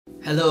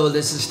Hello,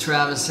 this is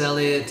Travis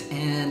Eliot,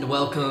 and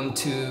welcome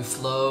to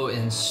Flow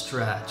and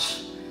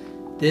Stretch.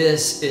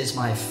 This is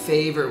my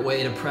favorite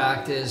way to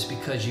practice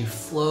because you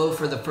flow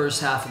for the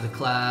first half of the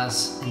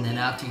class, and then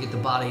after you get the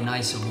body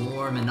nice and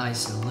warm and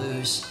nice and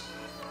loose,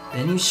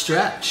 then you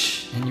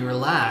stretch and you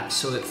relax,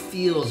 so it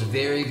feels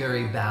very,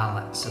 very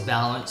balanced. A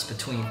balance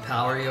between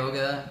power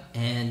yoga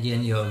and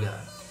yin yoga.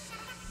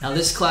 Now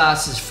this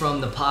class is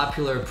from the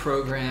popular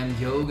program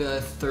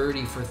Yoga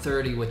 30 for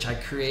 30, which I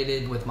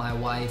created with my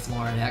wife,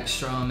 Lauren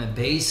Ekstrom. And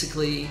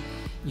basically,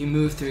 you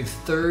move through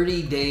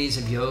 30 days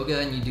of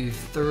yoga and you do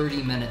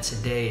 30 minutes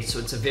a day. So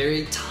it's a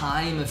very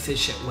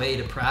time-efficient way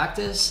to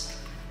practice.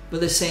 But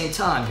at the same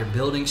time, you're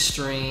building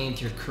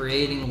strength, you're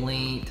creating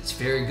length. It's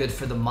very good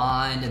for the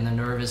mind and the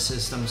nervous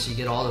system, so you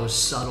get all those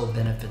subtle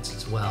benefits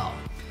as well.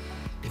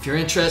 If you're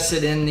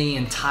interested in the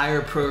entire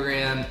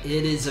program,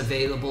 it is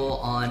available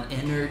on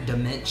Inner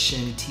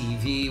Dimension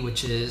TV,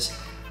 which is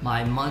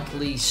my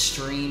monthly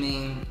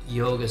streaming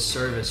yoga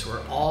service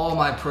where all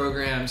my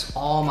programs,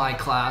 all my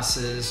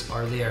classes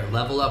are there.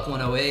 Level Up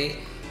 108,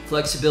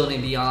 Flexibility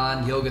and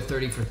Beyond, Yoga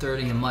 30 for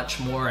 30, and much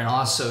more, and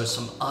also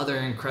some other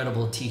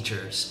incredible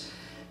teachers.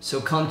 So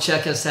come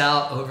check us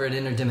out over at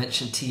Inner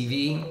Dimension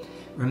TV.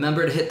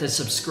 Remember to hit the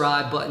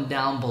subscribe button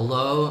down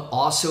below.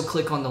 Also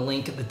click on the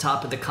link at the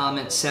top of the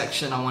comment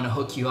section. I want to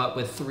hook you up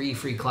with 3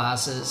 free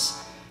classes.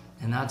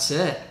 And that's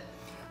it.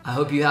 I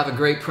hope you have a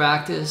great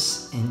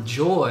practice.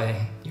 Enjoy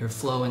your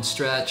flow and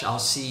stretch. I'll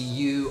see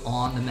you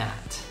on the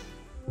mat.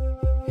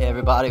 Hey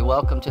everybody,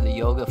 welcome to the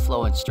yoga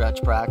flow and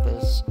stretch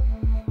practice.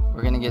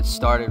 We're going to get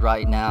started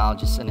right now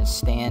just in a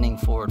standing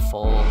forward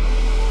fold.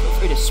 Feel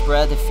free to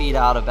spread the feet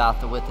out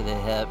about the width of the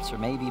hips, or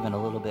maybe even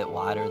a little bit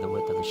wider the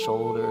width of the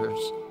shoulders.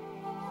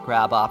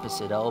 Grab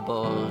opposite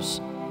elbows,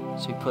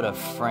 so you put a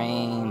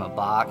frame, a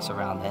box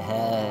around the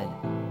head,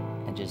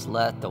 and just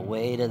let the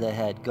weight of the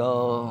head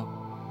go.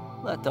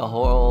 Let the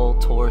whole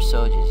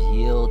torso just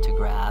yield to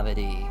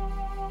gravity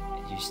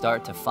as you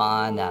start to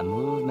find that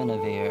movement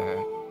of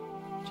air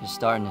just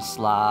starting to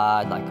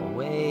slide like a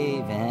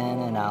wave in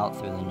and out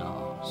through the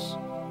nose.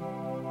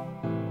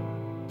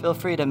 Feel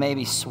free to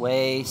maybe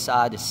sway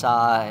side to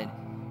side,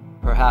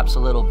 perhaps a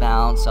little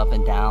bounce up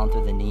and down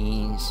through the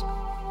knees.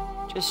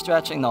 Just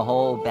stretching the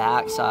whole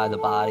back side of the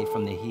body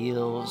from the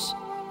heels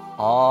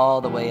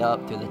all the way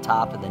up through the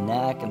top of the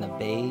neck and the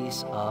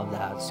base of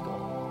that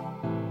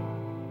skull.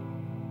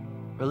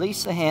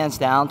 Release the hands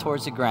down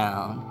towards the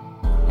ground,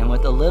 and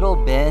with a little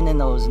bend in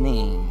those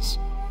knees,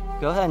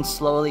 go ahead and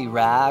slowly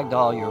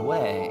ragdoll your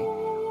way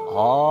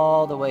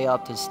all the way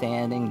up to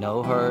standing.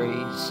 No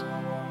hurries,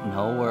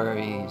 no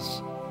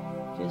worries,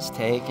 just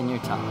taking your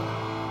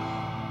time.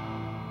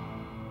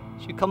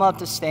 As you come up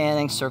to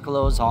standing, circle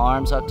those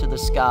arms up to the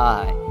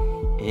sky.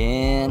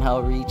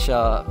 Inhale, reach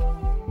up,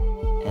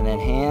 and then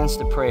hands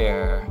to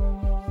prayer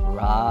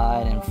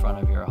right in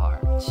front of your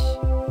heart.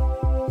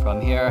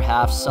 From here,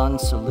 half sun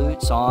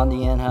salutes on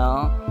the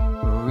inhale.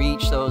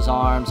 Reach those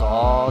arms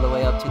all the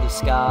way up to the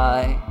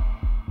sky,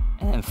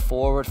 and then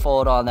forward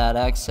fold on that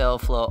exhale,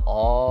 flow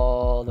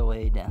all the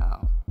way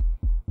down.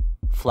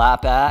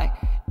 Flat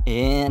back,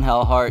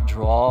 inhale, heart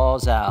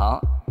draws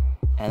out.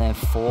 And then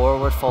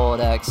forward fold,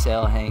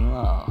 exhale, hang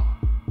low.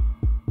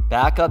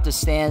 Back up to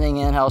standing,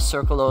 inhale,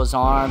 circle those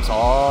arms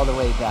all the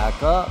way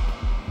back up.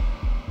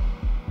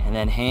 And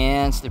then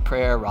hands to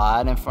prayer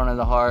right in front of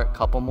the heart.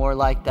 Couple more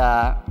like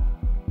that.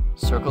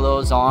 Circle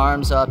those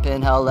arms up,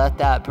 inhale, let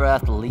that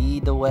breath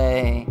lead the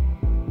way.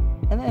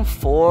 And then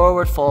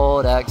forward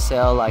fold,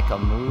 exhale, like a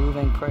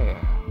moving prayer.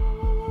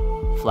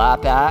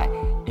 Flat back,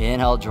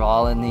 inhale,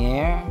 draw in the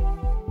air.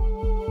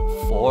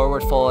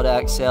 Forward fold,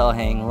 exhale,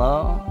 hang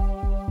low.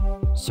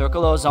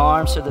 Circle those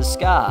arms to the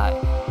sky.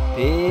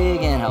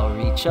 Big inhale,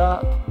 reach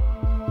up.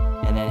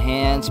 And then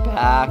hands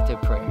back to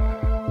prayer.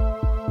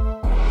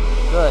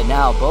 Good.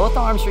 Now both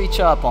arms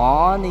reach up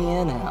on the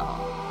inhale.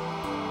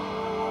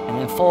 And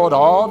then fold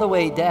all the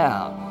way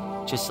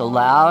down, just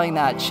allowing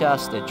that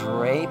chest to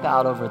drape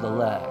out over the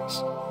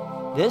legs.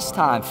 This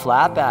time,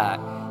 flat back.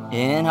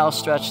 Inhale,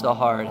 stretch the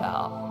heart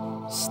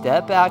out.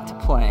 Step back to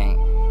plank.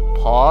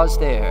 Pause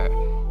there.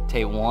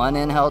 Take one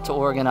inhale to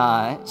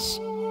organize.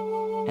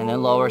 And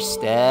then lower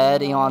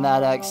steady on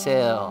that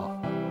exhale.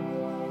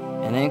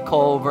 And then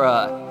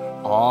cobra.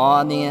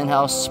 On the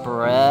inhale,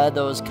 spread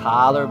those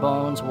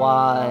collarbones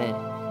wide.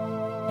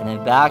 And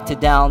then back to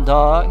down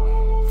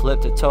dog.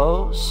 Flip the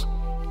toes.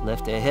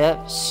 Lift the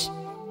hips.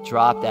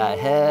 Drop that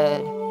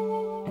head.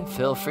 And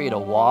feel free to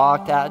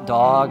walk that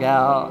dog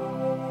out.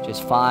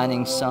 Just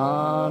finding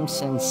some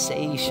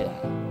sensation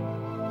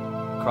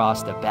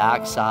across the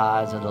back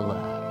sides of the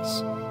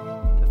legs.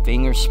 The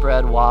fingers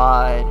spread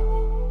wide.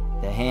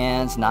 The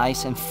hands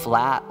nice and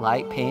flat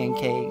like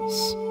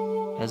pancakes.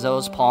 As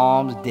those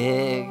palms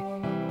dig,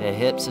 the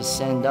hips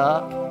ascend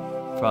up.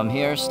 From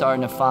here,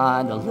 starting to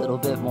find a little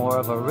bit more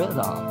of a rhythm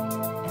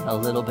and a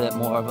little bit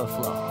more of a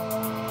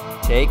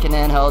flow. Take an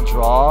inhale,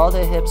 draw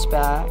the hips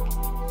back,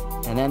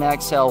 and then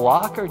exhale,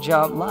 walk or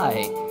jump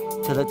light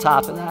to the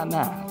top of that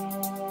mat.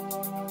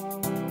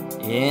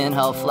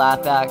 Inhale,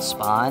 flat back,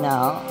 spine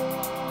out.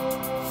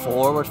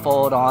 forward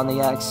fold on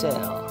the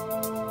exhale.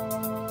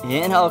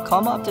 Inhale,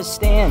 come up to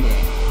standing.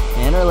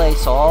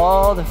 Interlace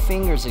all the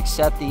fingers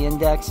except the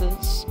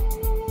indexes.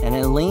 And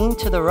then lean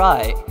to the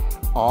right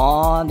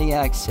on the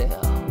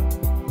exhale.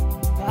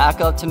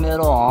 Back up to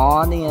middle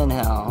on the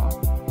inhale.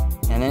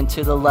 And then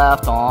to the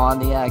left on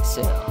the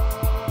exhale.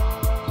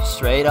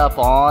 Straight up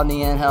on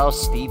the inhale,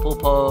 steeple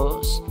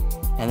pose.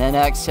 And then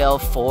exhale,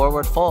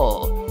 forward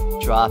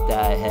fold. Drop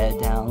that head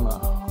down low.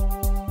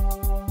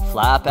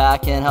 Flat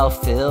back inhale,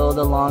 fill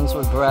the lungs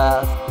with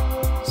breath.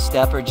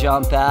 Step or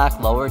jump back,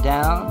 lower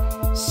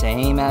down.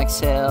 Same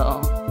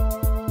exhale.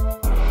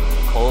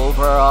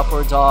 Cobra,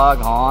 upward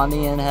dog on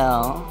the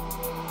inhale.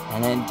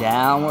 And then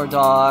downward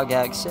dog,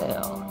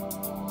 exhale.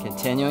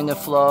 Continuing to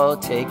flow,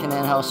 take an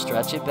inhale,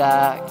 stretch it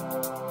back.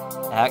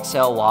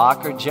 Exhale,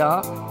 walk or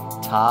jump,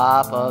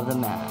 top of the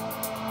mat.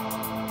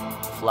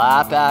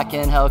 Flat back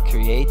inhale,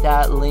 create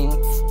that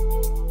length.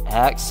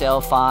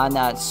 Exhale, find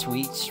that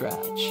sweet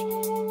stretch.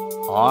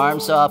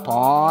 Arms up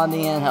on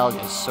the inhale,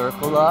 just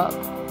circle up.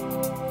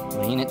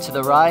 Lean it to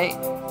the right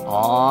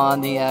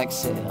on the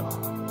exhale.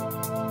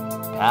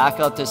 Back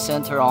up to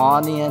center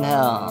on the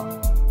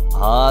inhale.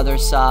 Other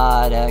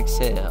side,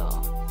 exhale.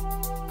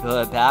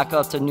 Good, back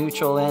up to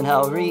neutral,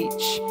 inhale,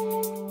 reach.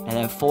 And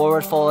then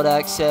forward fold,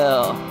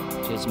 exhale.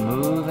 Just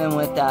moving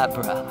with that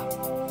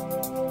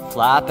breath.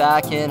 Flat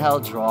back inhale,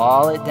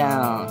 draw it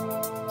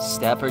down.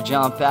 Step or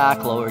jump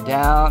back, lower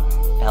down.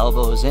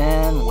 Elbows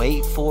in,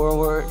 weight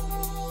forward.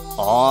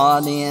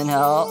 On the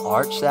inhale,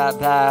 arch that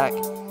back.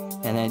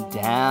 And then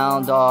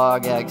down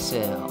dog,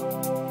 exhale.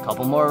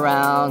 Couple more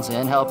rounds.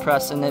 Inhale,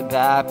 pressing it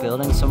back,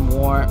 building some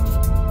warmth.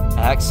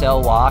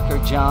 Exhale, walk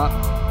or jump,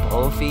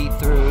 both feet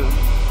through.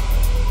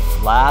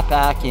 Flat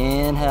back,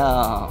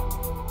 inhale.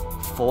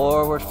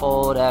 Forward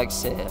fold,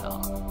 exhale.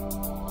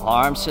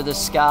 Arms to the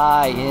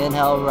sky,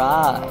 inhale,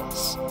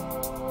 rise.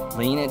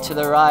 Lean it to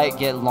the right,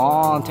 get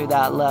long through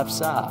that left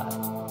side.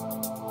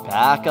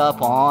 Back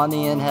up on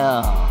the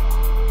inhale.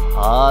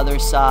 Other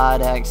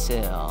side,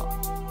 exhale.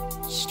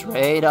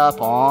 Straight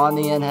up on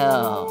the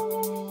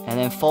inhale. And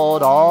then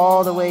fold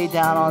all the way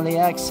down on the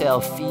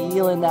exhale,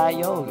 feeling that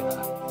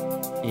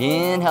yoga.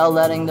 Inhale,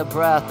 letting the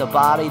breath, the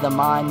body, the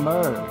mind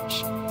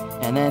merge.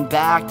 And then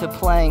back to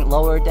plank,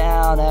 lower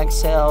down,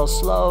 exhale,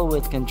 slow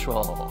with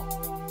control.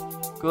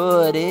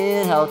 Good,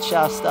 inhale,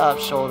 chest up,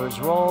 shoulders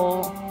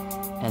roll.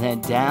 And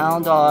then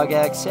down dog,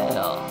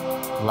 exhale.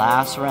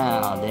 Last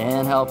round,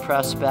 inhale,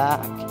 press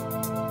back.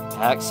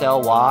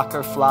 Exhale, walk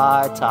or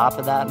fly, top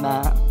of that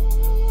mat.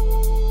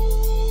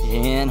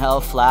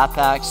 Inhale, flat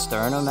back,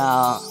 sternum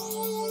out.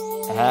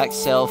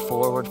 Exhale,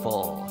 forward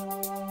fold.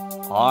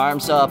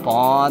 Arms up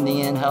on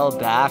the inhale,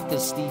 back to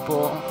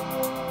steeple.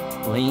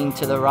 Lean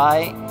to the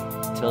right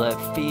till it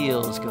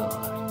feels good.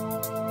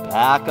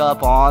 Back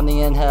up on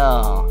the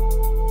inhale.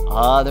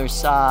 Other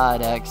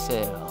side,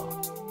 exhale.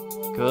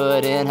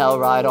 Good, inhale,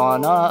 right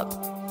on up.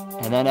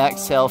 And then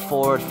exhale,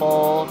 forward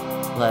fold.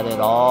 Let it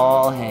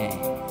all hang.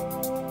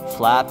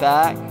 Flat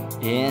back,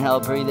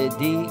 inhale, breathe it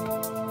deep.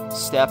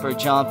 Step or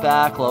jump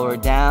back, lower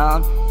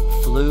down,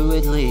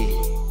 fluidly.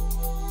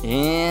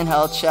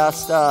 Inhale,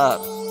 chest up.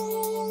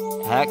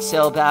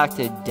 Exhale, back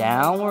to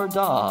downward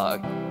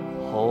dog.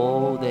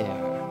 Hold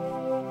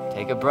there.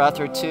 Take a breath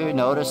or two,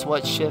 notice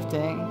what's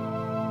shifting.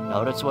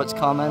 Notice what's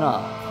coming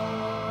up.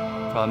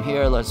 From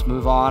here, let's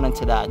move on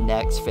into that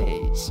next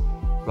phase.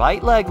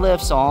 Right leg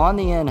lifts on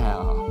the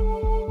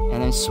inhale.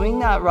 And then swing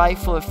that right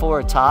foot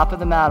forward, top of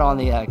the mat on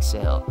the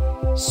exhale.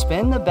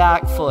 Spin the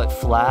back foot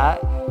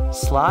flat.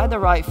 Slide the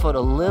right foot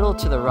a little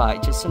to the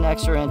right, just an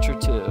extra inch or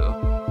two.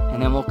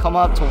 And then we'll come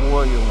up to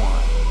warrior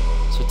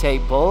one. So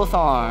take both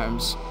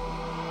arms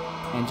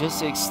and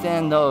just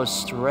extend those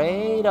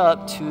straight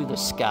up to the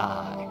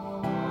sky.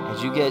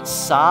 As you get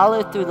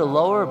solid through the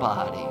lower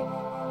body,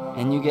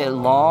 and you get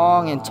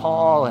long and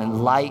tall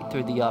and light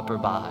through the upper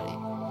body.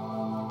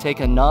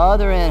 Take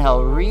another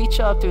inhale, reach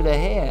up through the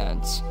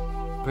hands.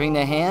 Bring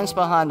the hands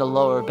behind the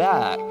lower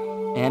back,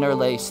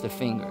 interlace the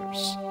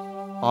fingers.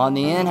 On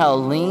the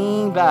inhale,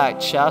 lean back,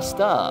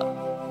 chest up,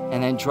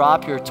 and then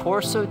drop your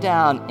torso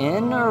down,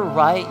 inner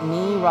right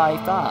knee,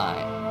 right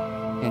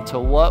thigh, into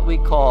what we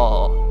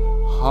call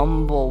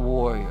humble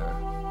warrior.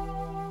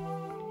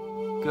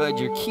 Good,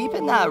 you're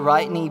keeping that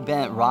right knee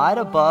bent right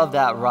above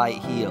that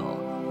right heel,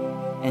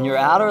 and your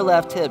outer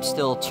left hip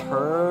still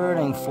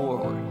turning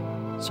forward,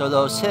 so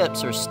those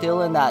hips are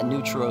still in that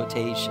neutral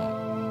rotation.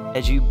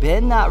 As you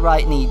bend that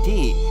right knee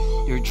deep,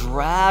 you're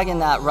dragging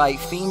that right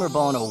femur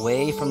bone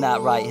away from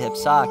that right hip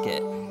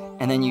socket,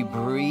 and then you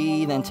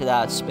breathe into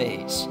that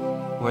space.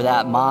 Where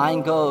that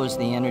mind goes,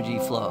 the energy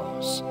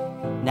flows.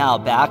 Now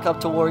back up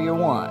to warrior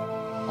one.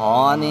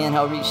 On the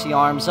inhale, reach the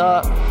arms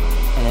up,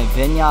 and then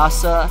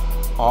vinyasa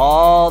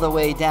all the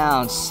way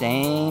down,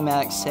 same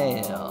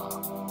exhale.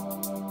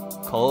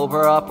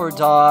 Cobra, upward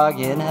dog,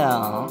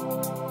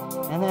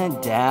 inhale, and then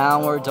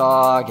downward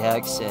dog,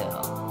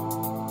 exhale.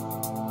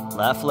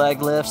 Left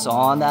leg lifts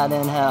on that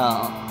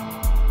inhale.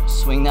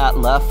 Swing that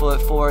left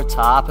foot forward,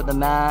 top of the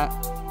mat.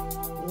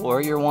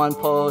 Warrior one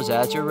pose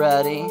as you're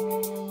ready.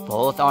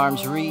 Both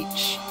arms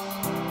reach.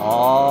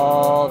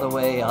 all the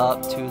way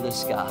up to the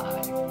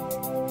sky.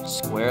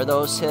 Square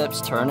those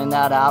hips, turning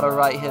that outer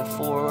right hip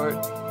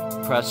forward.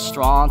 Press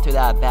strong through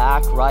that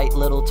back right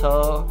little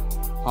toe.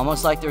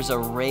 Almost like there's a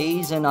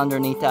raisin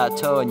underneath that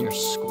toe and you're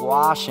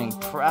squashing,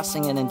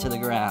 pressing it into the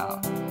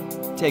ground.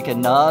 Take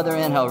another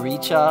inhale,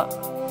 reach up.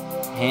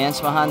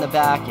 Hands behind the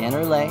back,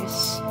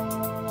 interlace.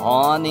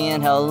 On the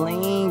inhale,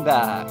 lean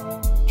back.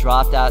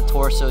 Drop that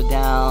torso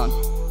down.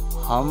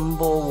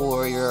 Humble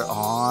warrior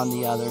on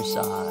the other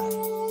side.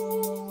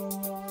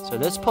 So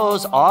this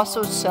pose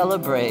also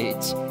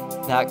celebrates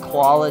that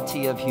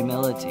quality of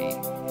humility.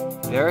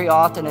 Very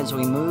often as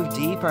we move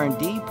deeper and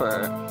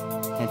deeper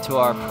into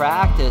our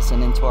practice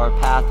and into our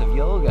path of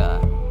yoga,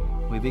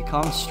 we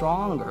become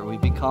stronger, we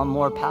become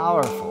more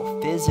powerful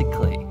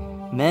physically,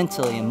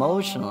 mentally,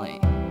 emotionally.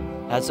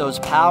 As those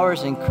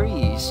powers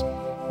increase,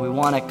 we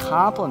want to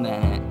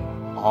complement it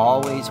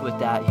always with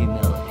that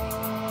humility.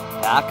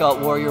 Back up,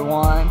 warrior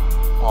one.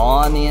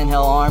 On the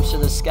inhale, arms to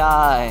the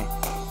sky.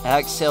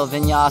 Exhale,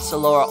 vinyasa,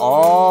 lower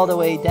all the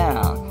way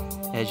down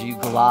as you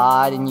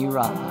glide and you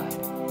ride.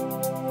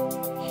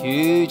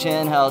 Huge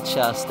inhale,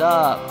 chest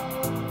up.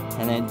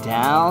 And then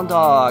down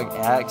dog,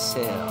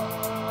 exhale.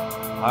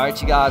 All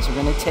right, you guys, we're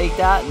going to take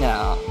that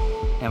now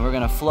and we're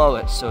going to flow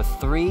it. So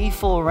 3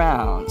 full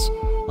rounds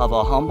of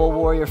a humble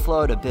warrior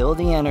flow to build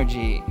the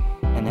energy,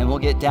 and then we'll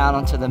get down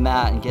onto the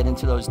mat and get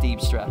into those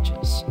deep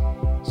stretches.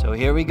 So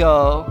here we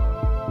go.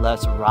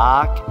 Let's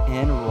rock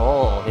and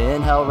roll.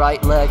 Inhale,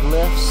 right leg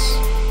lifts.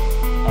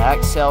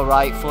 Exhale,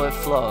 right foot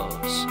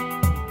flows.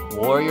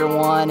 Warrior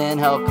one,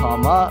 inhale,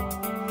 come up.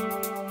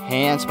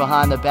 Hands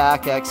behind the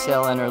back,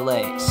 exhale,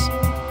 interlace.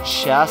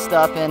 Chest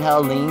up,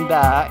 inhale, lean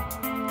back.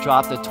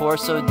 Drop the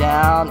torso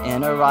down,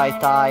 inner right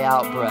thigh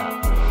out,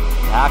 breath.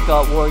 Back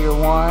up, warrior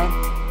one.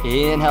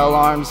 Inhale,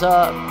 arms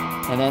up.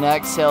 And then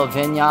exhale,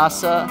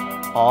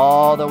 vinyasa,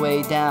 all the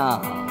way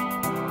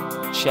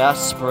down.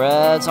 Chest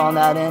spreads on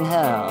that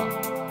inhale.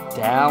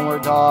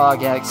 Downward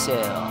dog,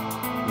 exhale.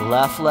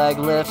 Left leg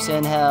lifts,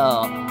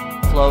 inhale.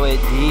 Flow it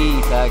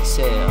deep,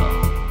 exhale.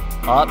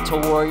 Up to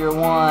warrior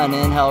one,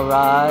 inhale,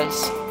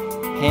 rise.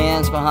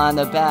 Hands behind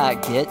the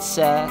back, get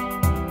set.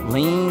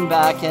 Lean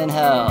back,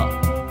 inhale.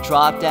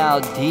 Drop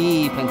down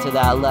deep into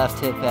that left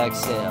hip,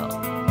 exhale.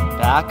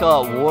 Back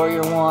up,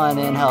 warrior one,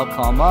 inhale,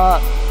 come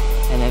up.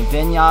 And then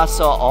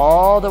vinyasa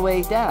all the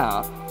way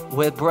down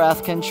with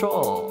breath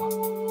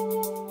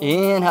control.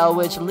 Inhale,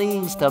 which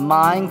leads to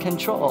mind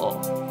control.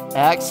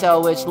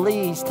 Exhale, which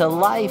leads to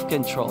life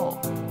control.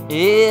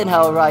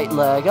 Inhale, right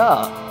leg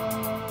up.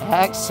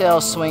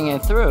 Exhale, swinging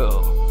through.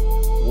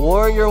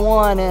 Warrior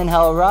one,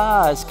 inhale,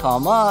 rise,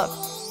 come up.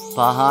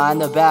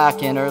 Behind the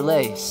back,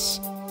 interlace.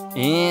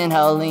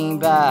 Inhale, lean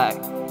back.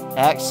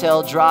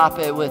 Exhale, drop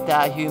it with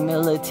that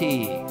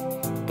humility.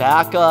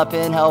 Back up,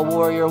 inhale,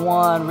 warrior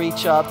one,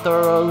 reach up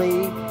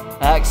thoroughly.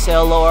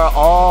 Exhale, lower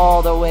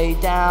all the way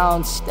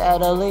down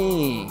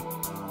steadily.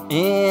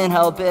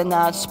 Inhale, bend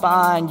that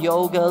spine,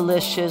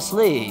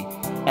 yoga-liciously.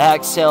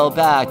 Exhale,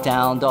 back,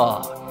 down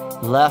dog.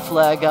 Left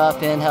leg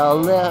up, inhale,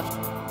 lift.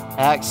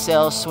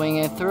 Exhale,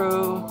 swinging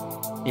through.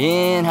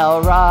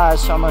 Inhale,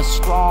 rise from a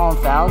strong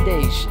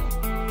foundation.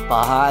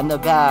 Behind the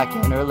back,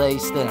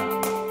 interlace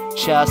them.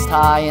 Chest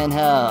high,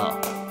 inhale.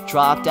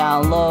 Drop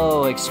down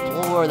low,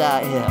 explore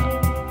that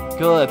hip.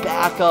 Good,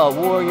 back up,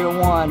 warrior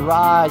one,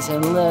 rise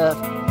and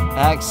lift.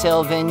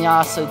 Exhale,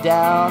 vinyasa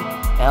down,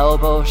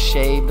 elbows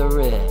shave the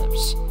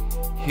ribs.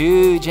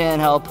 Huge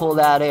inhale, pull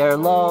that air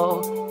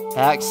low.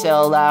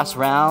 Exhale, last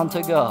round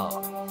to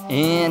go.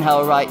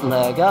 Inhale, right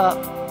leg up.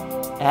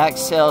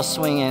 Exhale,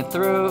 swinging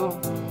through.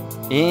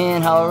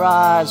 Inhale,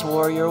 rise,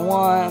 warrior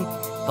one.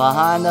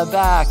 Behind the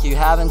back, you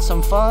having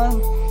some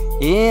fun?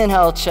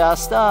 Inhale,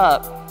 chest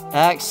up.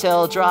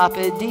 Exhale, drop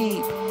it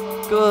deep.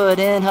 Good,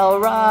 inhale,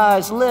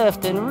 rise,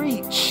 lift and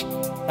reach.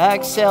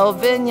 Exhale,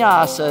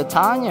 vinyasa.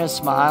 Tanya's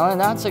smiling,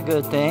 that's a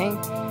good thing.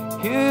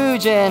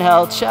 Huge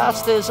inhale,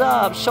 chest is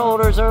up,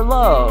 shoulders are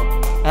low.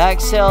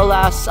 Exhale,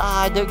 last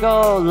side to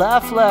go.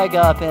 Left leg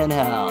up,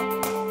 inhale.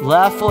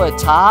 Left foot,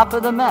 top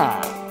of the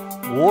mat.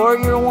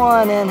 Warrior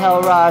one,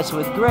 inhale, rise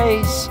with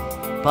grace.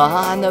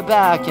 Behind the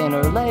back,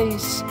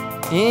 interlace.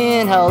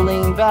 Inhale,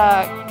 lean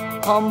back.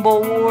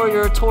 Humble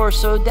warrior,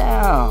 torso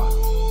down.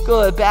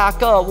 Good,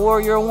 back up,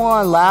 warrior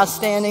one, last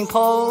standing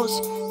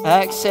pose.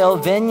 Exhale,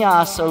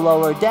 vinyasa,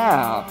 lower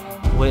down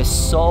with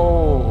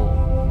soul.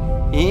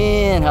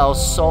 Inhale,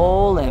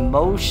 soul in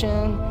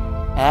motion.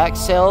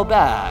 Exhale,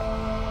 back.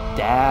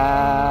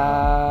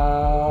 Down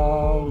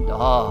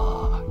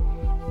dog.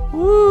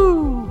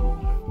 Woo!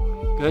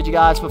 Good, you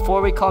guys.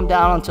 Before we come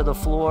down onto the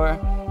floor,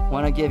 I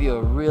want to give you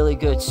a really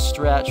good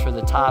stretch for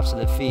the tops of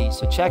the feet.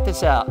 So check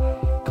this out.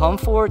 Come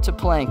forward to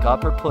plank,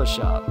 upper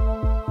push-up.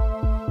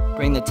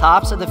 Bring the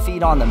tops of the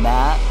feet on the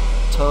mat,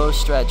 toes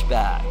stretch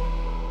back.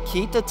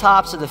 Keep the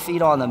tops of the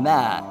feet on the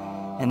mat,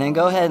 and then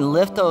go ahead and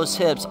lift those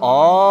hips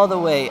all the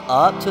way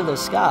up to the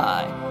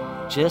sky,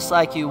 just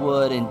like you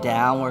would in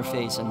downward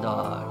facing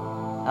dog.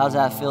 How's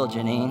that feel,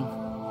 Janine?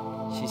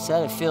 She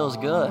said it feels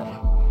good.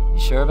 You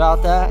sure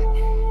about that?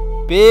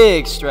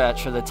 Big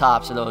stretch for the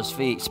tops of those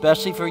feet,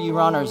 especially for you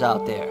runners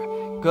out there.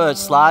 Good.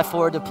 Slide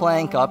forward to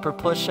plank, upper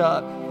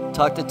push-up.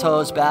 Tuck the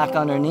toes back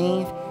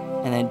underneath,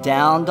 and then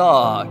down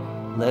dog.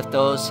 Lift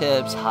those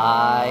hips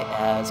high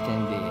as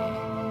can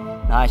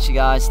be. Nice, you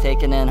guys.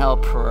 Take an inhale,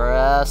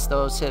 press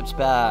those hips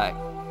back.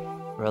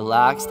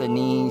 Relax the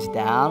knees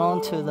down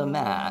onto the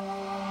mat.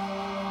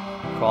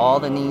 Crawl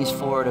the knees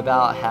forward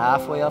about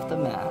halfway up the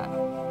mat.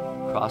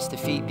 Cross the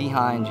feet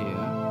behind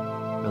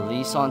you.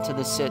 Release onto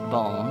the sit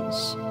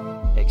bones.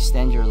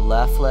 Extend your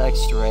left leg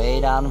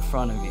straight out in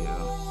front of you.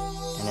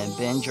 And then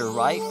bend your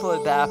right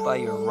foot back by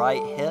your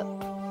right hip.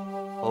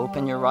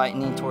 Open your right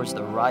knee towards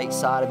the right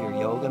side of your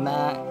yoga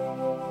mat.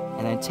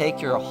 And then take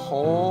your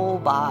whole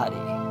body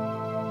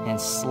and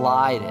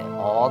slide it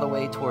all the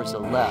way towards the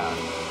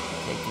left.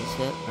 Take this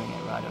hip, bring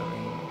it right over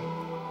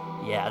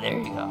here. Yeah, there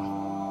you go.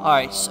 All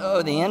right,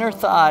 so the inner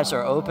thighs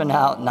are open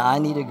out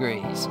 90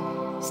 degrees.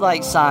 It's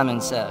like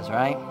Simon says,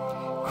 right?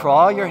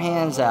 Crawl your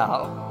hands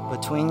out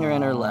between your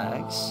inner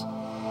legs.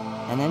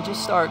 And then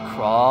just start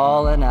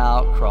crawling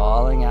out,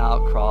 crawling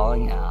out,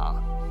 crawling out.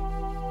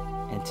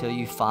 Until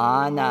you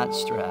find that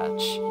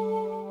stretch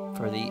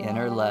for the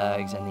inner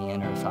legs and the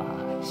inner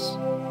thighs.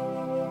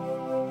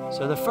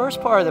 So the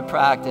first part of the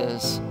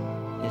practice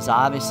is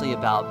obviously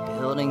about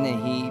building the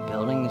heat,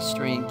 building the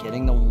strength,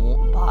 getting the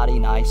body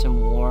nice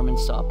and warm and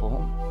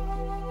supple.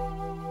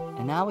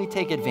 And now we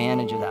take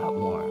advantage of that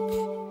warmth.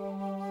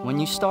 When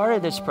you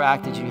started this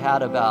practice, you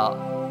had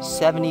about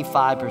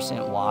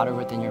 75% water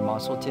within your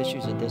muscle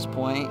tissues at this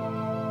point.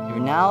 You're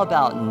now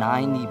about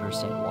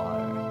 90%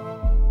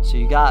 water. So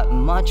you got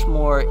much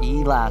more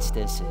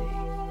elasticity.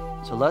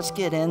 So let's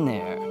get in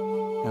there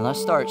and let's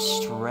start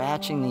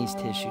stretching these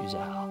tissues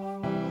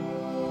out.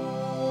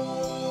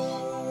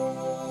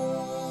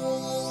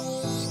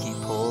 Just keep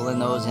pulling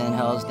those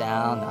inhales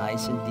down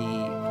nice and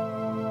deep.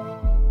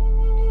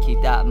 And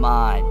keep that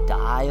mind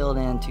dialed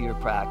into your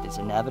practice.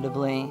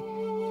 Inevitably,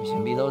 there's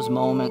going to be those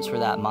moments where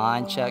that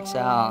mind checks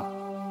out.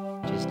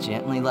 Just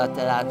gently let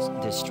that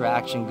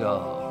distraction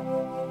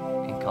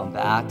go and come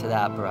back to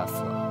that breath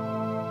flow.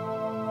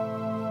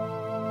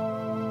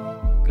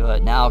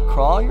 Good. Now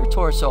crawl your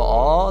torso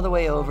all the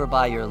way over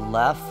by your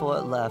left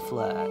foot, left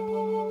leg.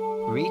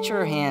 Reach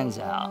your hands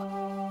out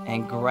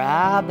and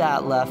grab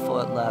that left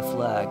foot, left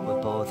leg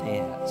with both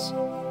hands.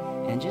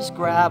 And just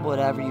grab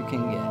whatever you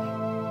can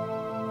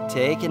get.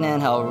 Take an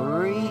inhale,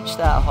 reach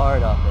that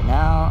heart up and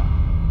out.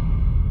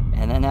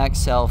 And then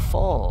exhale,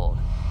 fold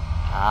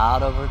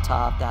out over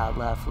top that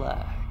left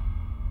leg.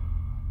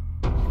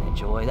 And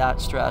enjoy that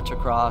stretch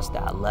across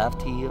that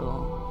left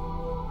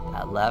heel,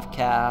 that left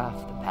calf,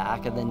 the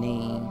back of the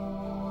knee,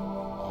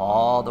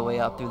 all the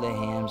way up through the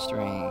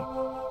hamstring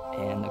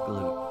and the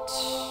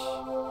glutes.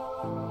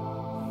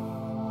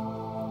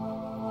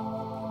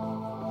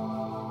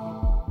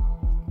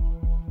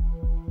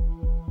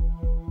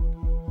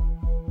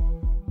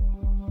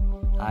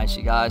 Nice,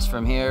 you guys.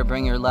 From here,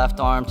 bring your left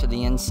arm to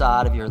the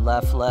inside of your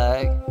left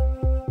leg.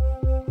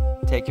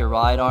 Take your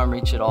right arm,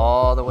 reach it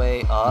all the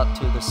way up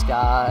to the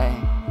sky.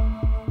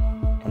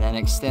 And then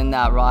extend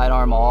that right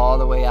arm all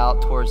the way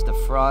out towards the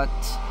front.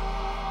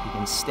 You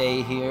can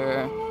stay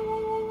here.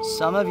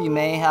 Some of you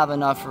may have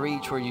enough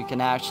reach where you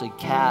can actually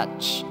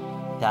catch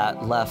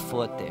that left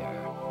foot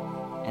there.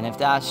 And if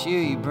that's you,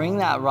 you bring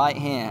that right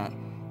hand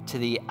to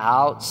the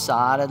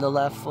outside of the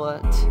left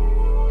foot.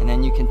 And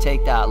then you can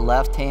take that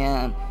left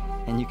hand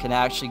and you can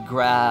actually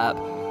grab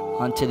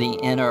onto the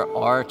inner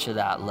arch of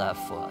that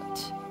left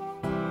foot.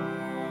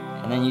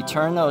 And then you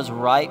turn those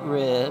right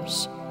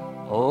ribs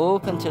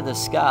open to the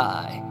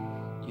sky.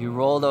 You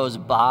roll those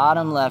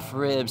bottom left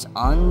ribs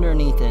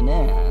underneath and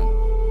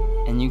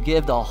in, and you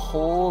give the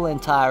whole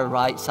entire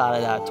right side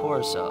of that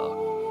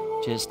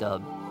torso just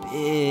a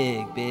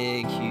big,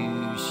 big,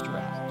 huge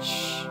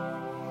stretch.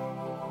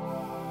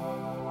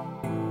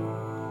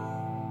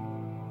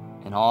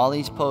 In all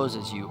these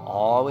poses, you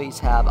always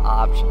have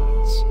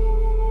options.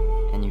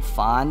 And you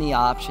find the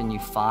option, you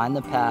find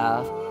the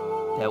path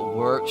that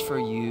works for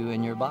you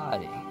and your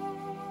body.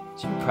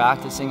 So you're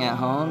practicing at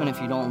home, and if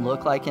you don't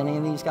look like any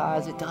of these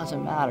guys, it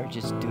doesn't matter.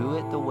 Just do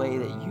it the way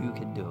that you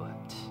could do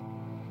it.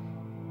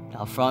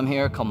 Now from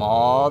here, come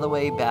all the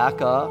way back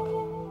up.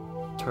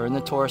 Turn the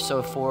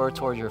torso forward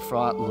towards your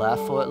front,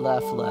 left foot,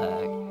 left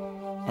leg.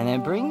 And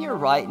then bring your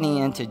right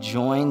knee in to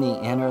join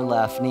the inner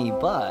left knee,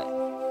 but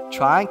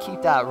try and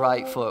keep that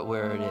right foot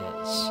where it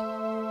is.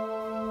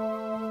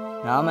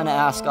 Now I'm going to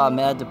ask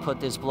Ahmed to put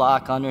this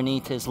block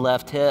underneath his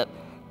left hip.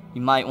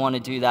 You might want to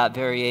do that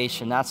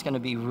variation. That's going to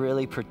be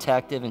really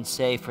protective and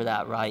safe for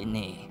that right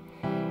knee.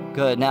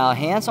 Good. Now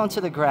hands onto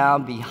the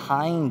ground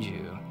behind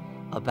you,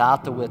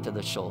 about the width of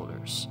the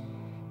shoulders.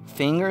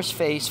 Fingers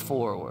face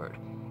forward.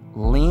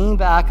 Lean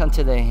back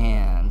onto the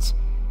hands.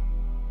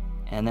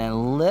 And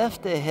then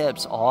lift the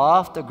hips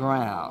off the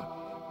ground.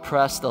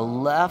 Press the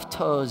left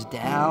toes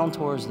down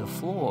towards the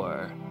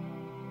floor.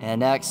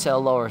 And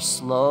exhale, lower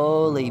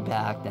slowly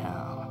back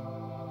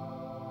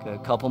down. Good, a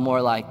couple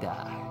more like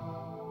that.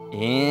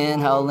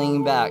 Inhale,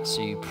 lean back,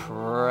 so you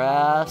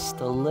press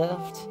the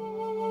lift.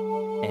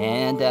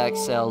 And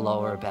exhale,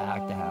 lower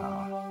back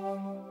down.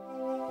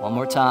 One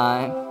more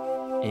time.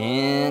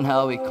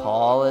 Inhale, we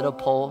call it a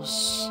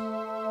pulse.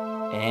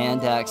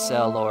 And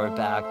exhale, lower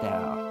back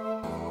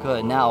down.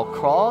 Good. Now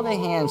crawl the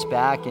hands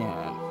back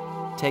in.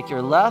 Take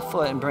your left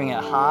foot and bring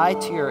it high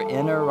to your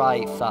inner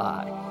right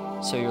thigh.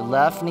 So your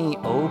left knee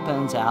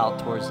opens out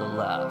towards the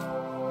left.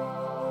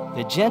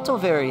 The gentle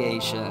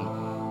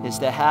variation is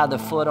to have the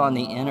foot on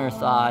the inner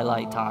thigh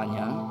like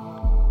Tanya.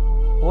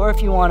 Or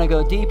if you want to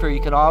go deeper,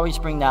 you can always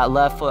bring that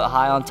left foot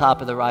high on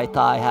top of the right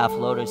thigh, half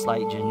lotus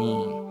like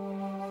Janine.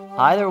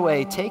 Either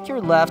way, take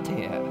your left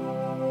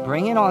hand,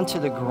 bring it onto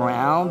the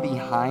ground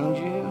behind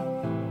you,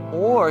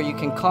 or you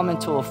can come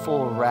into a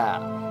full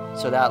wrap.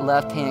 So that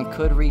left hand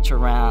could reach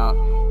around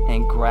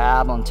and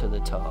grab onto the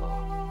toe.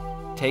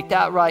 Take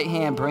that right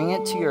hand, bring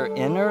it to your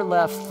inner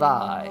left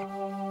thigh.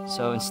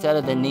 So instead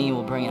of the knee,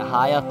 we'll bring it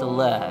high up the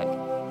leg.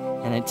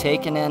 And then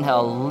take an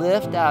inhale,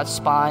 lift that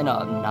spine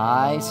up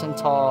nice and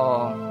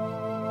tall.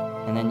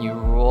 And then you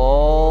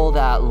roll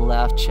that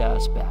left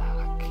chest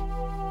back.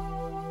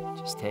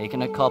 Just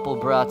taking a couple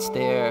breaths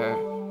there.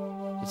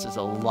 This is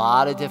a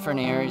lot of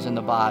different areas in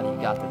the body. You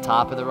got the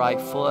top of the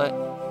right foot,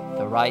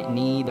 the right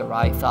knee, the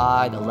right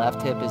thigh. The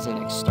left hip is in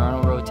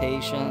external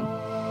rotation.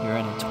 You're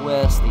in a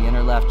twist, the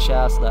inner left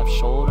chest, left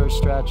shoulder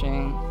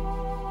stretching.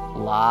 A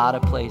lot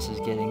of places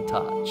getting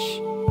touched.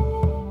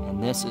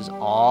 And this is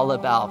all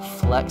about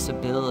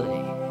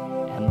flexibility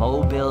and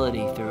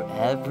mobility through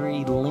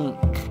every link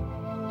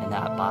in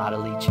that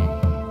bodily chain.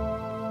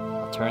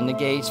 Now turn the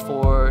gaze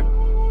forward,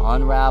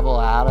 unravel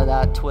out of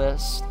that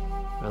twist,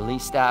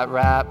 release that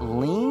wrap,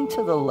 lean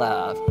to the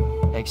left,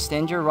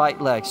 extend your right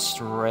leg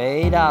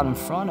straight out in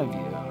front of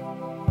you.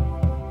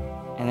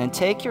 And then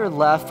take your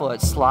left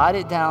foot, slide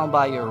it down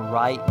by your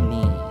right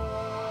knee.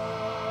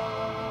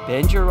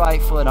 Bend your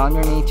right foot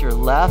underneath your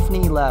left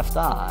knee, left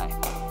thigh,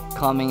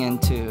 coming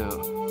into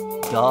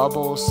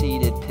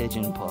double-seated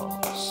pigeon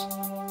pose.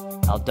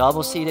 Now,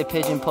 double-seated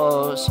pigeon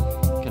pose,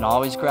 you can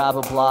always grab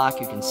a block.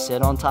 You can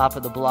sit on top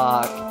of the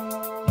block.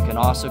 You can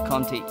also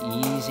come to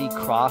easy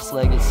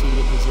cross-legged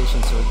seated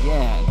position. So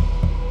again,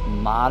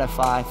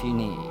 modify if you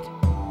need.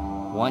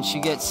 Once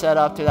you get set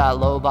up to that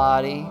low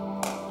body,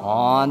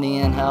 on the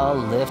inhale,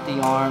 lift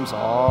the arms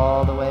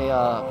all the way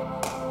up.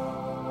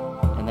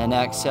 And then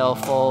exhale,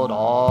 fold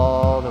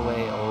all the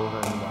way over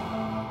and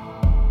down.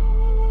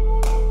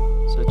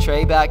 So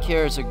Trey back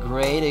here is a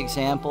great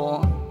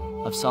example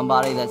of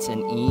somebody that's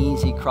in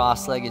easy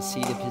cross-legged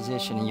seated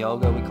position. In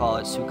yoga, we call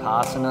it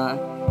Sukhasana.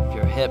 If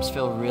your hips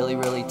feel really,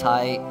 really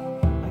tight,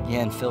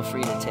 again, feel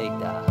free to take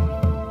that.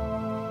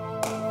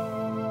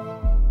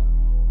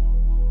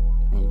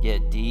 And you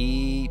get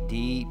deep,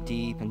 deep,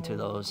 deep into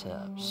those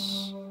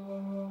hips.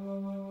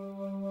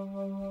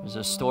 There's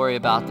a story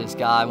about this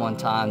guy one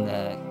time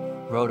that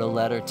wrote a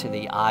letter to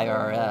the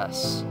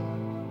IRS.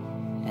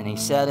 And he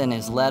said in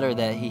his letter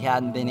that he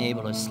hadn't been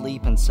able to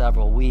sleep in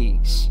several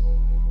weeks.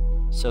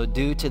 So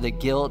due to the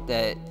guilt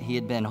that he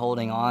had been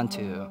holding on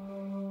to,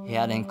 he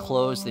had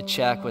enclosed the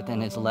check within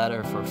his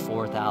letter for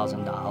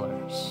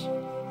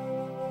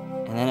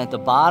 $4,000. And then at the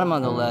bottom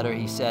of the letter,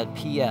 he said,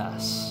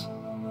 P.S.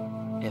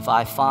 If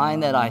I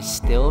find that I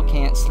still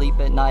can't sleep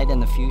at night in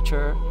the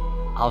future,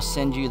 I'll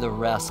send you the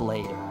rest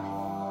later.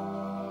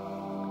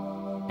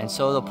 And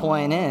so the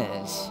point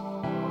is,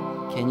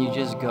 can you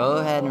just go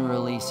ahead and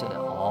release it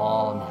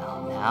all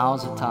now?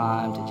 Now's the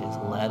time to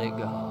just let it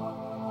go.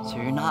 So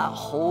you're not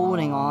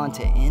holding on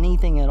to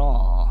anything at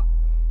all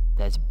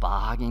that's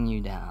bogging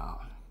you down.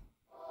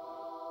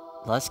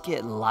 Let's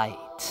get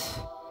light.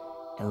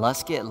 And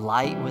let's get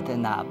light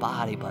within that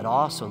body, but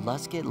also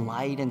let's get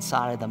light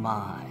inside of the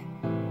mind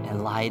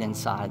and light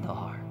inside the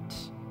heart.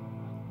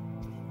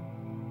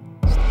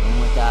 Staying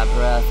with that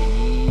breath,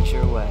 ease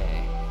your way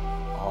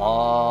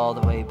all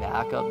the way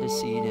back up to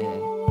seated.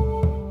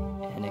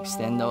 And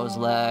extend those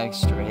legs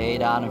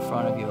straight out in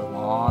front of you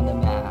along the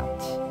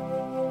mat.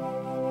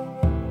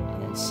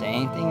 And then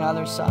same thing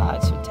other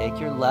side. So take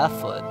your left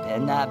foot,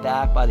 bend that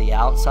back by the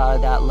outside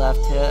of that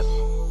left hip.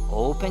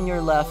 Open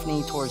your left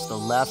knee towards the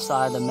left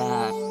side of the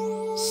mat.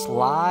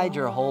 Slide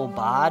your whole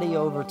body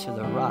over to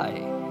the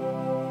right.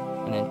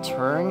 And then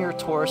turn your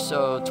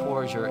torso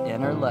towards your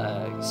inner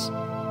legs.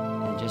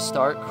 And just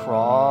start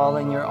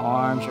crawling your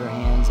arms, your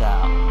hands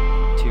out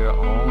to your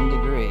own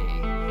degree.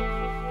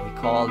 We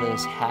call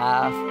this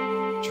half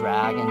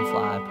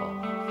dragonfly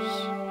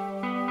pose.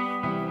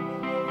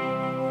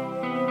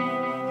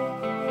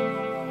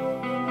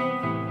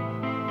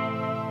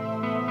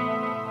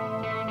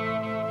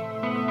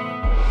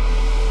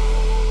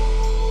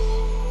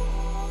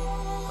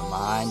 The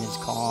mind is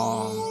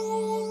calm.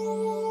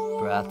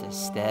 Breath is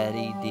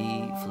steady,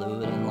 deep,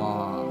 fluid, and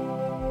long.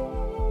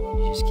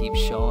 You just keep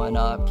showing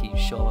up, keep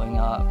showing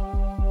up,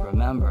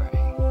 remembering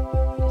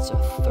it's a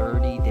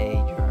 30-day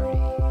journey.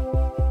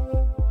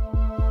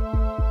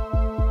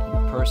 And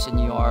the person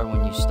you are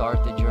when you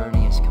start the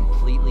journey is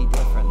completely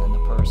different than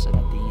the person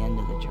at the end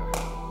of the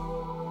journey,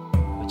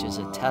 which is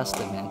a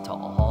testament to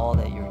all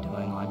that you're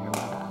doing on your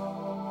mat,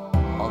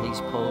 all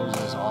these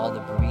poses, all the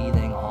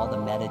breathing, all the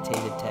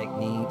meditative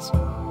techniques,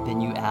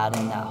 then you add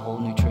in that whole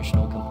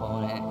nutritional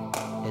component.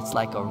 It's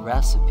like a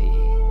recipe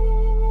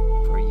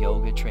for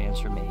yoga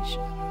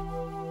transformation.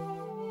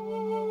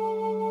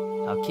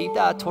 Now keep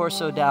that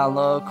torso down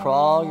low,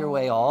 crawl your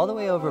way all the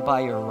way over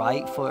by your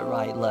right foot,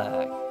 right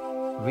leg.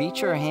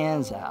 Reach your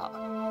hands out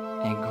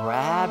and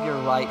grab your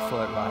right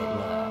foot, right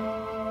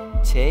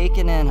leg. Take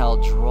an inhale,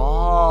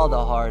 draw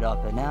the heart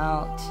up and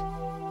out.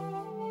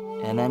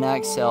 And then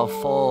exhale,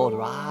 fold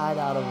right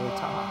out over the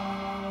top,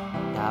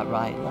 that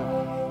right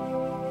leg.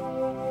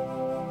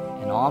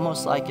 And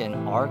almost like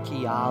an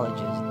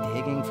archaeologist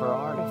digging for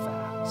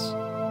artifacts,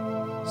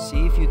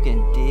 see if you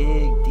can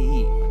dig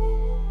deep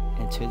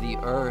into the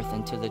earth,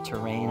 into the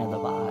terrain of the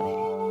body.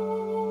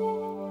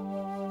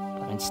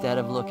 But instead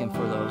of looking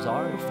for those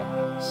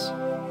artifacts,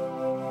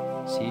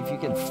 see if you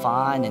can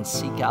find and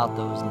seek out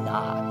those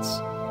knots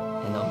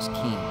and those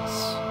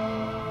kinks,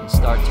 and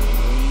start to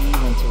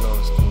breathe into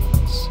those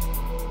kinks,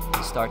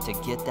 and start to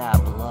get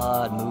that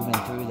blood moving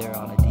through there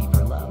on a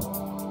deeper level.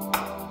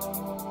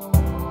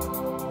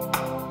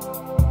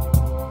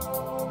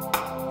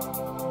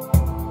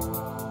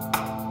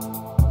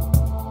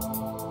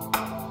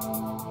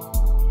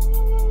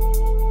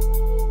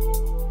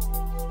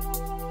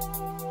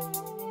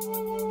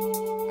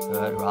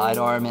 Good, right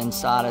arm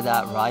inside of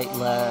that right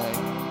leg.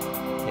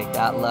 Take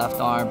that left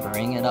arm,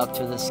 bring it up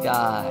to the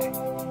sky.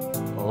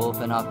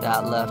 Open up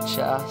that left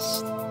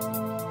chest.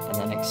 And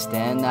then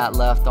extend that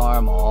left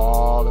arm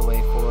all the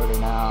way forward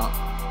and out.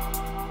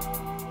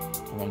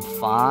 And then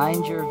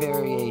find your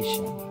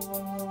variation,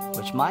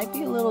 which might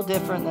be a little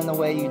different than the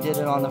way you did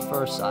it on the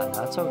first side.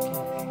 That's okay.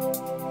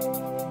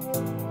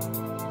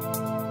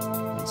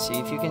 And see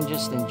if you can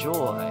just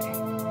enjoy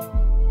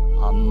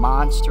a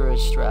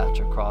monstrous stretch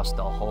across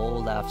the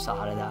whole left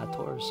side of that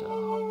torso.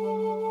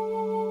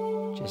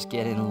 Just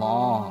getting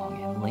long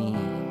and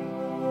lean,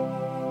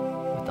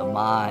 with the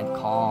mind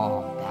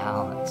calm,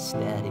 balanced,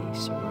 steady,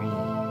 serene.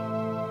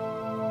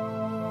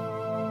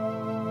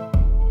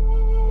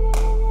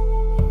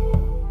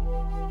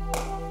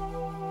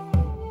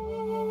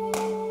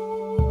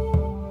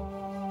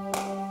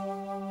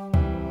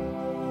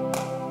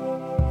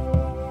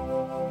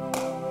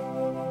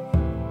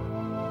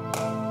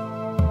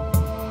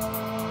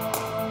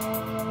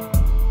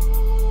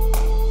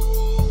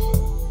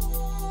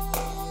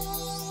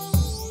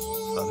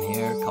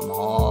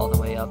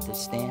 To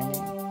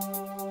standing.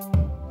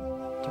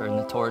 Turn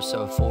the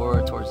torso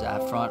forward towards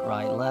that front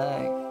right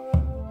leg,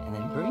 and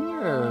then bring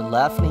your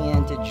left knee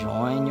in to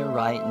join your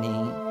right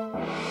knee,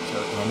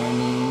 so inner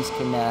knees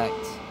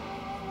connect.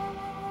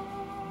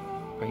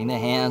 Bring the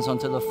hands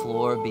onto the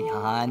floor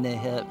behind the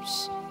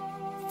hips,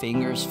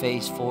 fingers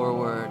face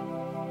forward.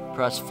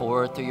 Press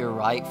forward through your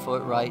right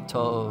foot, right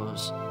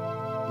toes.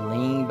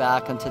 Lean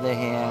back into the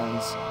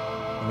hands,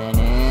 and then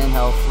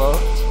inhale,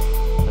 float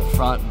the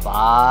front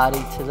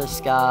body to the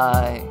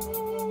sky,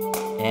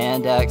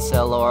 and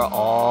exhale, lower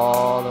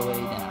all the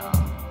way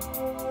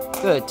down.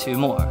 Good, 2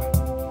 more.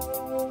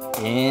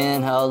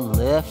 Inhale,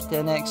 lift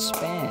and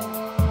expand,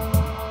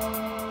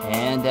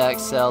 and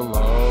exhale,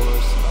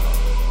 lower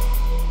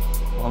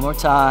slow. 1 more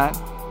time.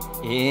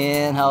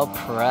 Inhale,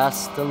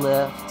 press the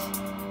lift.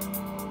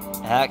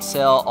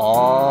 Exhale,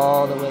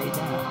 all the way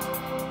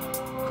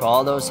down.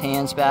 Crawl those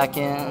hands back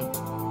in,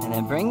 and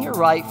then bring your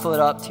right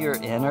foot up to your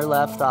inner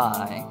left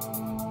thigh,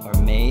 or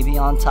maybe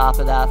on top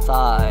of that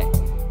thigh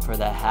for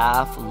the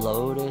half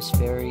lotus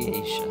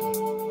variation.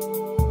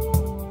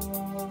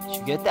 As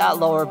you get that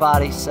lower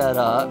body set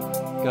up,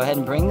 go ahead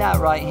and bring that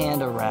right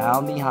hand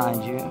around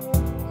behind you.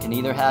 You can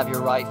either have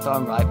your right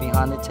thumb right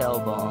behind the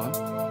tailbone,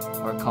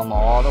 or come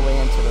all the way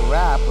into the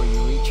wrap where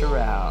you reach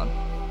around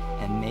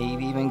and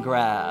maybe even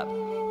grab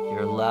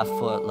your left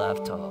foot,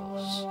 left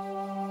toes.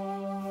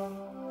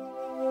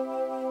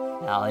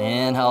 Now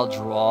inhale,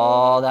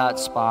 draw that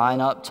spine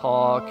up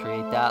tall,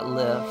 create that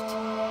lift.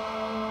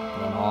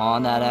 And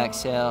on that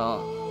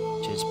exhale,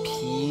 just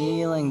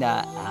peeling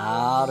that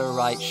outer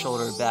right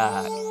shoulder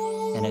back.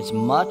 And as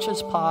much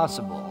as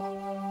possible,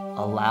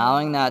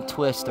 allowing that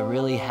twist to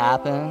really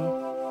happen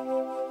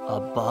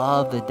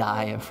above the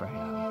diaphragm.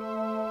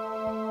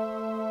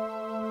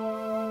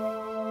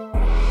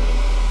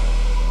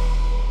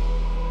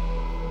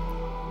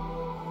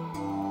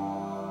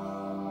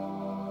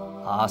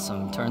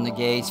 Awesome. Turn the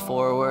gaze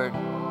forward.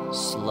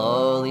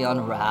 Slowly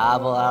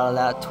unravel out of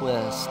that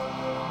twist.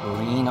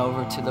 Lean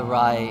over to the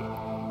right.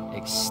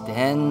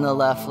 Extend the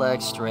left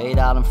leg straight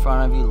out in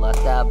front of you. Let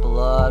that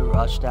blood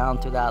rush down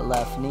through that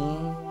left knee.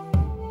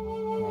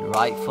 And then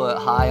right foot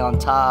high on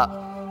top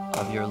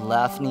of your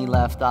left knee,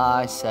 left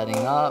thigh, setting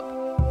up.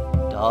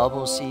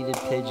 Double seated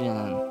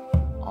pigeon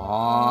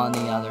on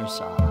the other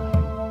side.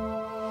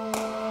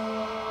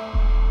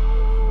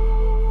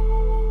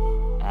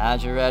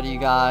 As you're ready, you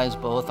guys,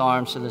 both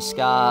arms to the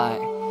sky.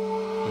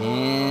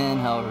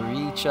 Inhale,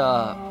 reach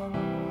up.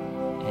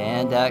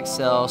 And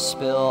exhale,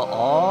 spill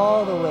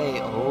all the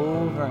way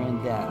over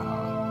and down.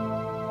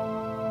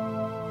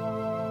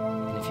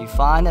 And if you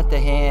find that the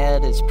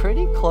head is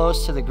pretty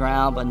close to the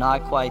ground but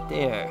not quite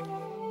there,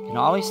 And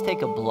always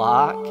take a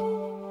block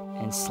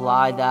and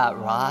slide that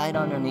right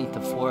underneath the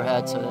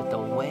forehead so that the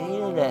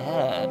weight of the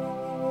head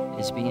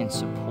is being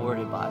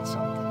supported by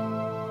something.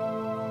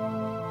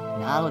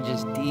 And that'll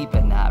just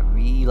deepen that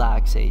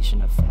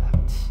relaxation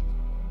effect.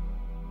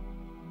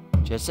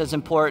 Just as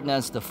important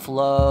as the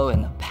flow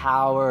and the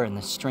power and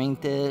the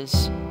strength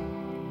is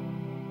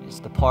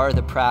the part of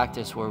the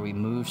practice where we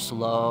move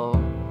slow,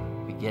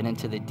 we get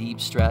into the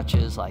deep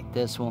stretches like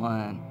this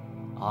one,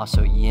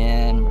 also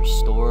yin,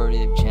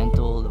 restorative,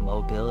 gentle, the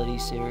mobility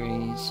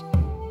series,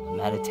 the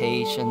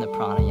meditation, the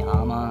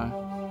pranayama,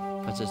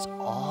 because it's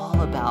all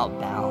about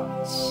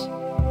balance.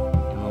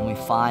 And when we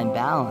find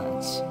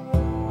balance,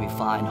 we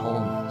find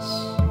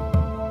wholeness.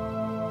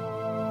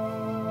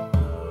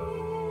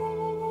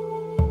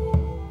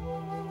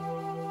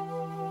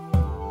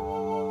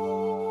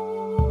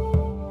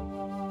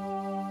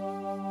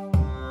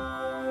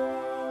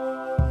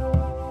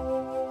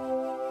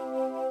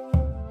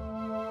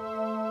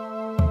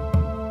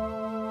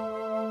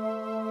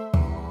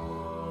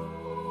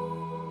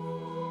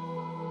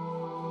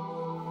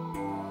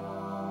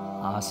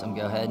 Awesome.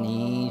 Go ahead and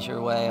ease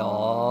your way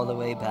all the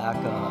way back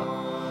up.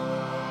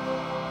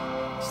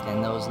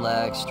 Extend those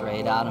legs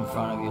straight out in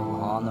front of you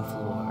on the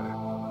floor.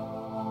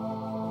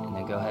 And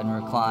then go ahead and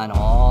recline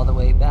all the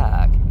way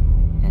back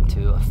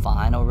into a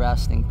final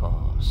resting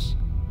pose.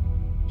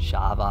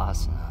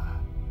 Shavasana.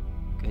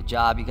 Good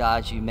job, you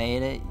guys. You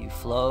made it. You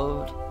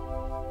flowed.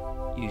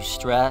 You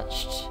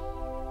stretched.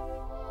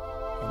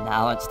 And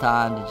now it's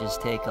time to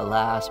just take a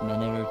last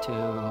minute or two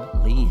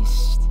at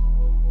least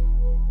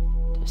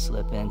to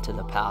slip into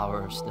the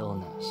power of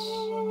stillness.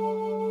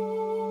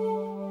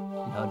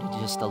 You know, to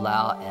just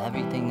allow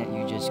everything that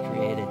you just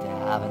created to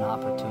have an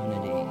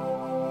opportunity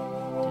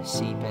to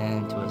seep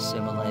in, to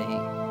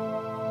assimilate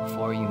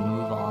before you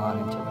move on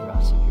into the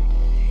rest of your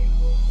day.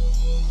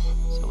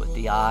 So with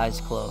the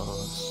eyes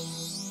closed,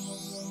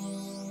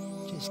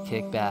 just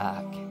kick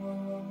back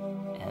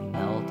and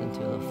melt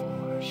into the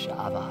floor.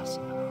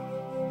 Shavasana.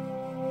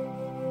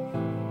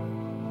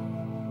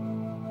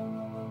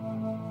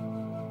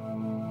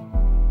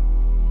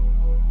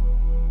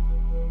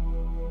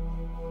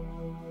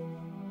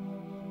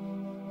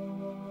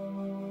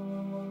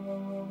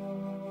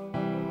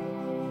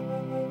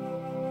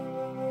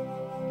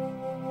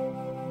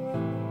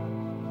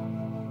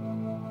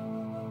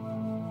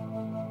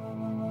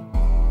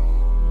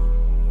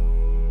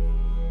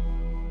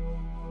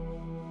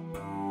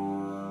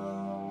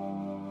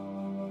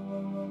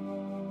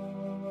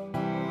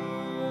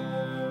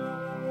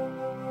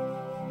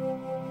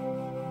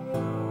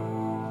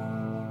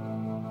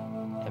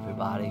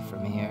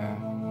 From here,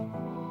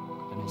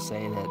 I'm going to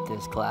say that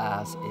this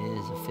class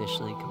is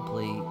officially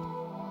complete,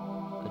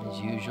 but as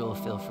usual,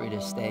 feel free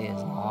to stay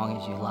as long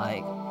as you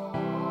like.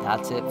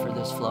 That's it for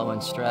this flow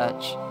and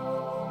stretch.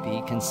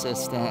 Be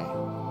consistent,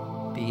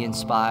 be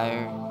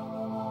inspired,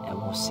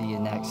 and we'll see you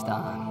next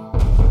time.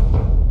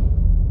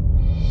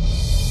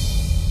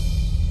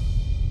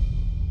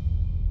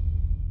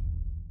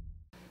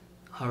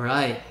 All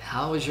right,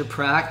 how was your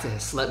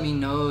practice? Let me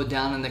know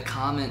down in the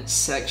comments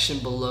section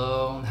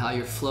below how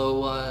your flow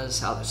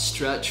was, how the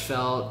stretch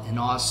felt, and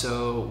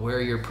also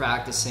where you're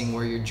practicing,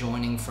 where you're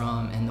joining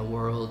from in the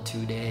world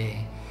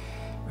today.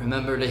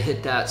 Remember to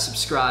hit that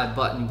subscribe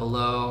button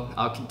below.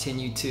 I'll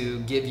continue to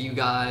give you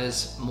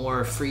guys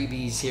more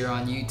freebies here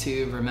on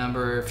YouTube.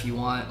 Remember, if you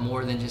want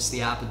more than just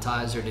the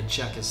appetizer, to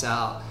check us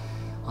out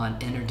on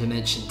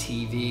Interdimension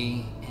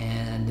TV.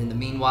 And in the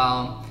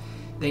meanwhile,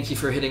 thank you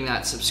for hitting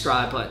that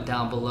subscribe button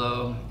down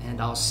below,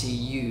 and I'll see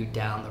you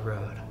down the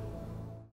road.